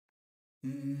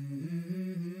Let's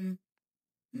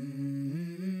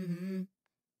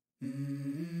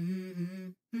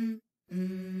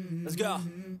go.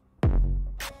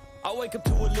 I wake up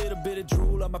to a little bit of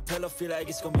drool on my pillow, feel like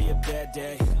it's gonna be a bad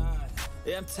day.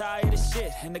 Yeah, I'm tired of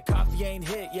shit, and the coffee ain't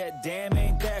hit yet, damn,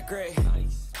 ain't that great.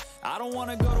 I don't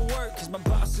wanna go to work, cause my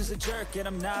boss is a jerk, and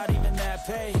I'm not even that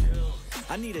paid.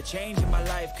 I need a change in my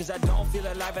life, cause I don't feel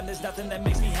alive, and there's nothing that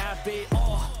makes me happy.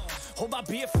 Hold my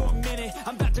beer for a minute,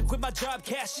 I'm about to quit my job,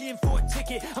 cash in for a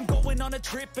ticket. I'm going on a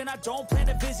trip and I don't plan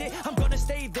to visit. I'm gonna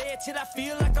stay there till I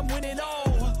feel like I'm winning,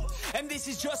 and this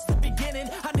is just the beginning.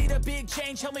 I need a big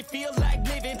change, help me feel like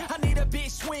living. I need a big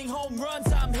swing, home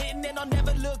runs I'm hitting, and I'll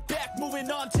never look back,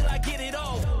 moving on till I get it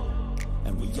all.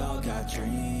 And we all got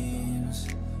dreams,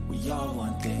 we all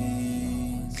want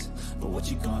things, but what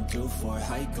you gonna do for it?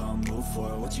 How you gonna move for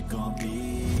it? What you gonna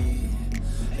be?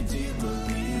 And do you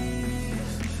believe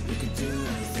you can do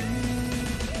anything?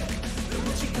 But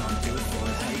what you gonna do for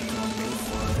it? How you gonna move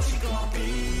for it? What you gonna be?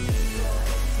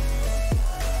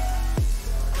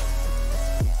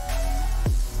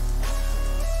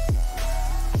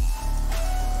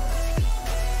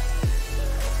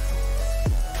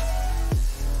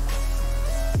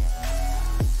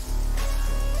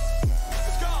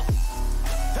 Let's go!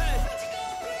 Hey!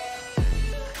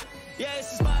 Yeah, this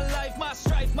is my life, my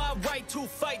strife, my right to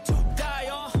fight, to die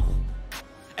on.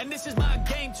 And this is my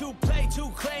game to play, to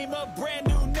claim a brand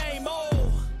new name,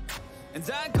 And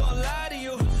I ain't gonna lie to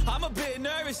you, I'm a bit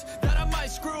nervous that I might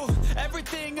screw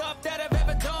everything up that I've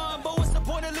ever done. But what's the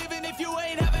point of living if you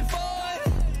ain't having fun?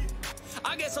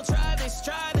 I guess I'll try this,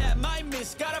 try that, might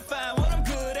miss, gotta find what I'm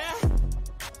good at.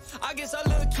 I guess I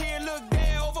look here, look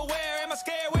there, over where am I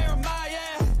scared, where am I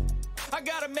at? I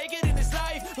gotta make it in this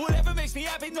life, whatever makes me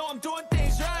happy, know I'm doing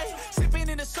things right. Sipping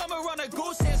in the summer on a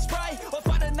goose and Sprite, or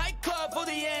find a nightclub for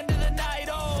the end of the night,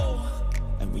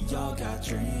 And we all got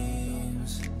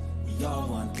dreams, we all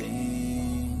want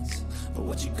things, but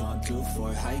what you gonna do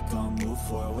for it? How you gonna move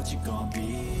for it? What you gonna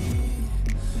be?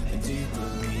 And do you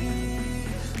believe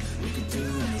you can do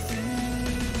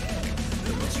anything?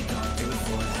 But what you gonna do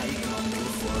for it? How you gonna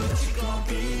move for it? What you gonna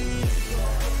be?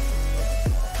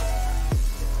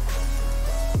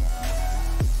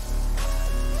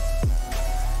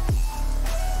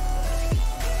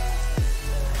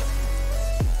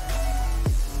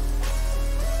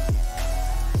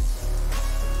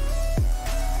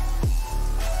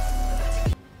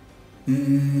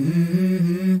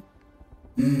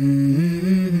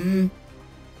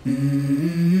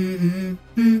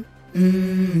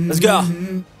 Let's go.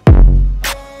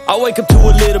 I wake up to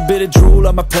a little bit of drool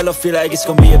on my pillow, feel like it's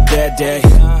gonna be a bad day.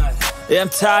 Yeah, I'm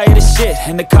tired of shit,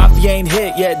 and the coffee ain't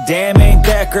hit yet, damn, ain't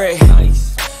that great.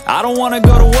 I don't wanna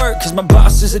go to work, cause my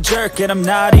boss is a jerk, and I'm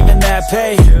not even that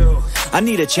paid. I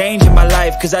need a change in my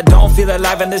life, cause I don't feel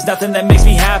alive, and there's nothing that makes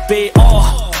me happy.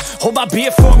 Hold my beer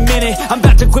for a minute, I'm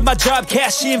about to quit my job,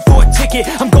 cash in for a ticket.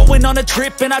 I'm going on a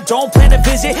trip and I don't plan to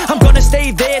visit. I'm gonna stay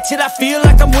there till I feel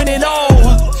like I'm winning,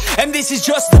 and this is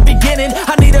just the beginning.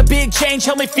 I need a big change,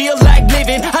 help me feel like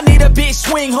living. I need a big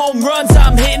swing, home runs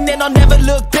I'm hitting, and I'll never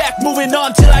look back, moving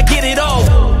on till I get it all.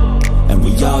 And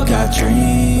we all got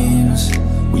dreams,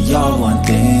 we all want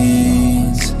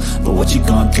things, but what you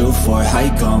gonna do for it? How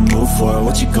you gonna move for it?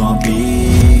 What you gonna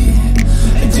be?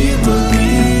 And do you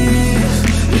believe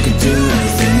you can do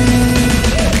anything?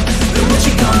 But what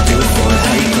you gonna do for it?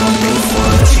 How you gonna move for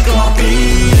it? What you gonna be?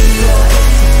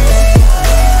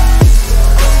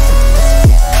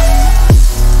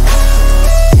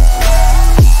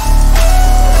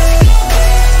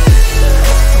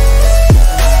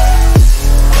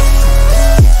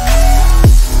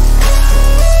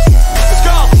 Let's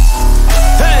go!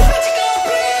 Hey!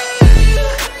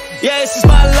 Yeah, this is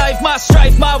my life, my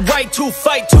strife, my right to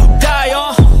fight, to die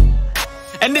on.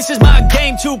 And this is my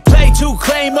game to play, to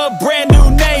claim a brand new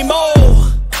name,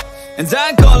 And I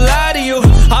ain't gonna lie to you,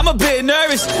 I'm a bit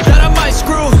nervous that I might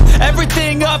screw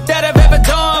everything up that I've ever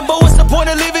done. But what's the point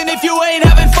of living if you ain't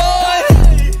having fun?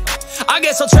 I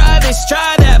guess I'll try this,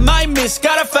 try that, might miss,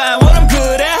 gotta find what I'm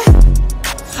good at.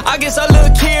 I guess I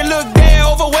look here, look there,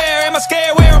 over where am I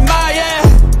scared, where am I at?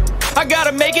 I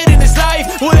gotta make it in this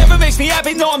life, whatever makes me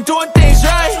happy, know I'm doing things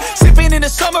right. Sipping in the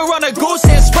summer on a goose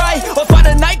and Sprite, or find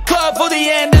a nightclub for the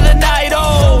end of the night,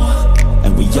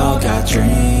 And we all got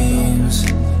dreams,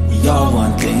 we all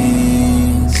want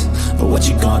things, but what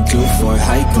you gonna do for it?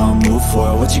 How you gonna move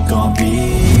for it? What you gonna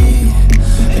be?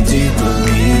 And do you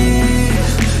believe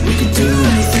you can do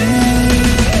anything?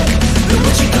 But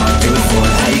what you gonna do for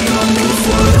it? How you gonna move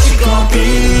for it? What you gonna be?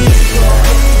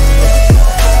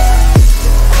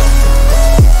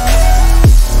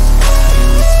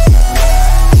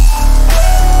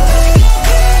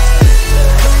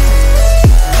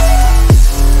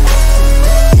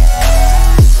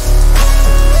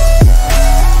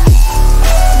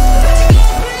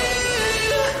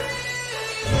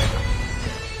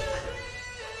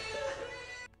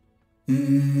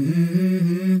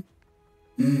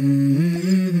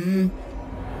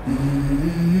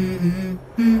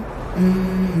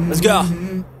 Let's go.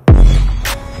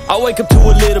 I wake up to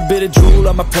a little bit of drool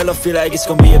on my pillow, feel like it's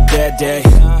gonna be a bad day.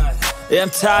 Yeah, I'm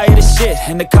tired of shit,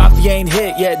 and the coffee ain't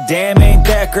hit yet, damn, ain't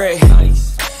that great.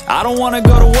 I don't wanna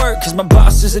go to work, cause my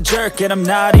boss is a jerk, and I'm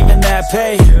not even that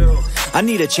paid. I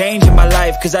need a change in my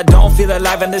life, cause I don't feel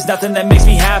alive, and there's nothing that makes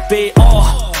me happy.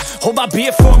 Hold my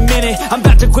beer for a minute, I'm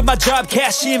about to quit my job,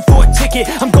 cash in for a ticket.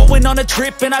 I'm going on a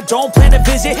trip, and I don't plan to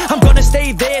visit. I'm gonna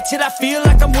stay there till I feel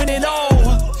like I'm winning,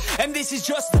 and this is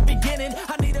just the beginning.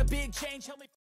 I need a big change, help me